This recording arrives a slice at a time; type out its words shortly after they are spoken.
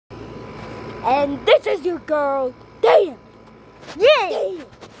And this is your girl. Damn. Yeah. Damn.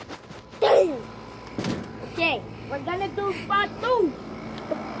 Damn. Okay, we're gonna do part 2.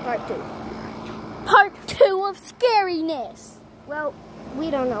 Part 2. Part 2 of scariness. Well, we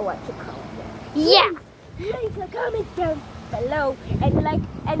don't know what to call it. Yeah. Leave a comment down below and like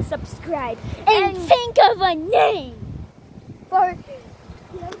and subscribe. And think of a name For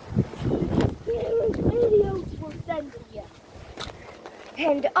videos we'll send to you.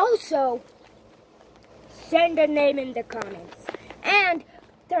 And also send a name in the comments. And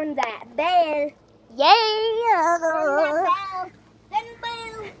turn that bell. Yeah. Turn that bell. Then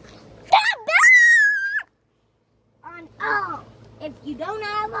bell. On all. If you don't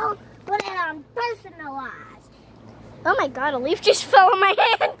have all, put it on personalized. Oh my god, a leaf just fell on my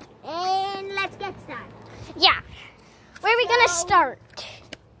hand. And let's get started. Yeah. Where are we gonna start?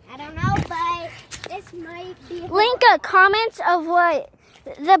 I don't know, but this might be Link a comment of what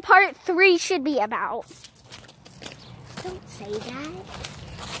the part 3 should be about. Don't say that.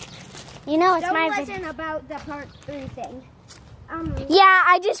 You know, it's That my wasn't video. about the part 3 thing. Yeah,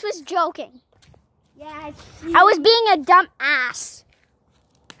 I just was joking. Yeah, I was being a dumb ass.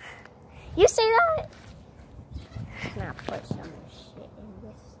 You say that? Now put some shit in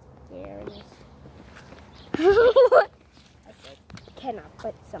this scariness. Cannot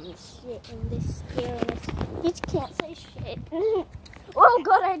put some shit in this scariness. You just can't say shit. Oh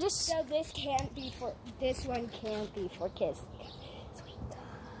god, I just... So this can't be for, this one can't be for kids. Sweet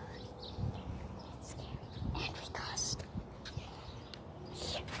It's scary. And we cussed.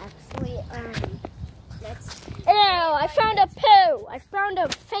 Actually, let's... Ew, I found a poo. I found a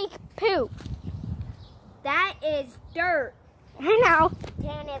fake poo. That is dirt. I know.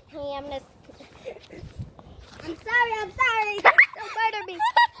 Damn it, Pam. I'm sorry. Don't murder me.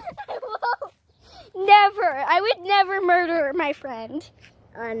 Never. I would never murder my friend.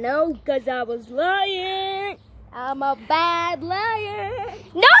 I know, because I was lying. I'm a bad liar.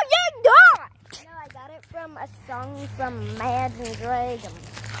 No, you're not. No, I got it from a song from Imagine Dragons.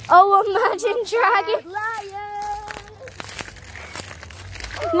 Oh, Imagine Dragon. Liar.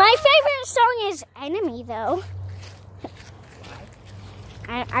 My favorite song is Enemy, though.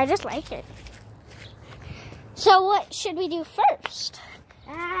 I just like it. So what should we do first?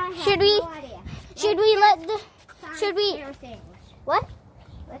 Should we let the... Should we... Scare things. What?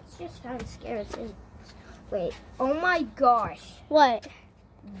 Let's just find scare things. Wait. Oh my gosh. What?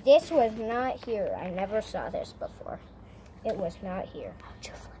 This was not here. I never saw this before. It was not here. How'd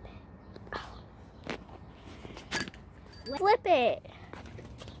you flip it? Oh. Flip it.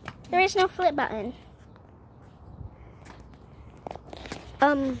 There is no flip button.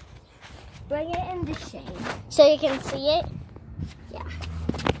 Bring it in the shade. So you can see it? Yeah.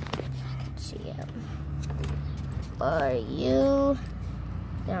 I can see it. For you,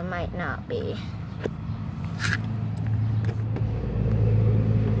 there might not be.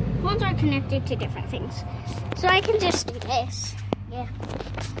 Phones are connected to different things. So I can just do this. Yeah.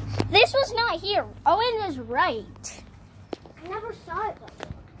 This was not here. Owen was right. I never saw it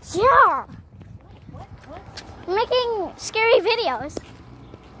before. Yeah. What? I'm making scary videos.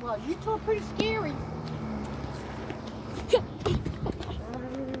 Well, you told pretty scary.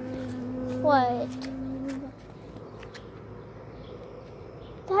 What?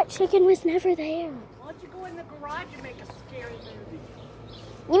 That chicken was never there. Why don't you go in the garage and make a scary movie?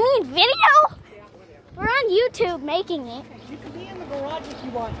 You mean video? Yeah, whatever. We're on YouTube making it. You can be in the garage if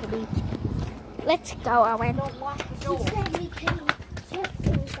you want to be. Let's go, Owen. Don't lock the door. We can check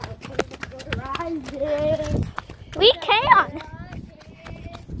things out in the garage. We can.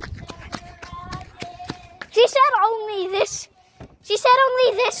 She said only this. She said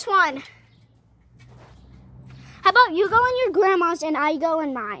only this one. How about you go in your grandma's and I go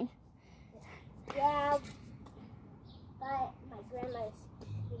in mine? Yeah, but my grandma's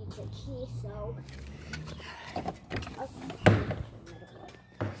needs a key, so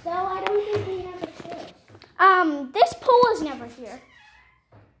I don't think we have a choice. This pool was never here.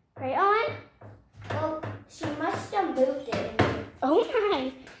 Right, Owen? Well, she must have moved it. Oh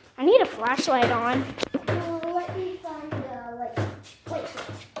my. I need a flashlight on. Let me find the place.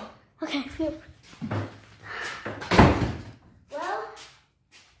 Okay, phew. Well,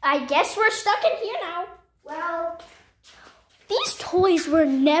 I guess we're stuck in here now. well, These toys were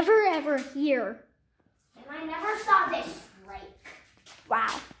never ever here. and I never saw this rake.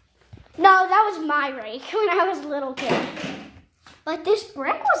 Wow. No, that was my rake when I was a little kid. But this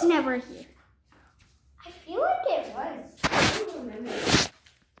brick was never here. I feel like it was. I don't remember.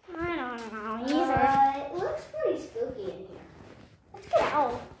 I don't know either. It looks pretty spooky in here. Let's get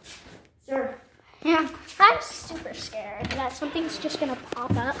out. Sure. Yeah, I'm super scared that something's just gonna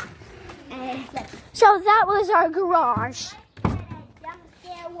pop up. And So that was our garage. jump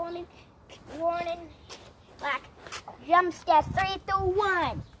scare warning. Like jump scare 3, 2,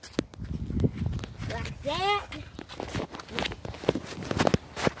 1. Like that.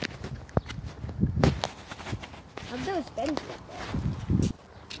 Of those benches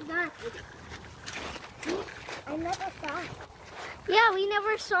there. I never saw it. Yeah, we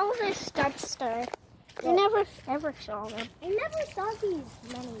never saw this dumpster. We never ever saw them. I never saw these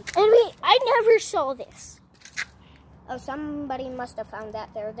many. And I never saw this. Oh, somebody must have found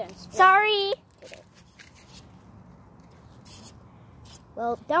that there then. Sorry.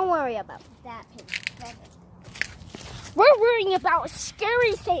 Well, don't worry about that. We're worrying about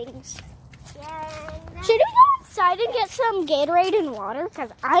scary things. Yeah. Should we go inside and get some Gatorade and water? Because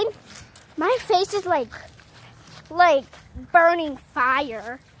my face is like burning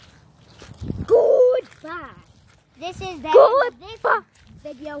fire. Goodbye. This is the end of this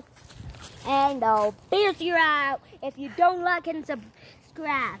video. And I'll beers you out if you don't like and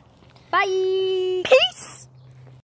subscribe. Bye.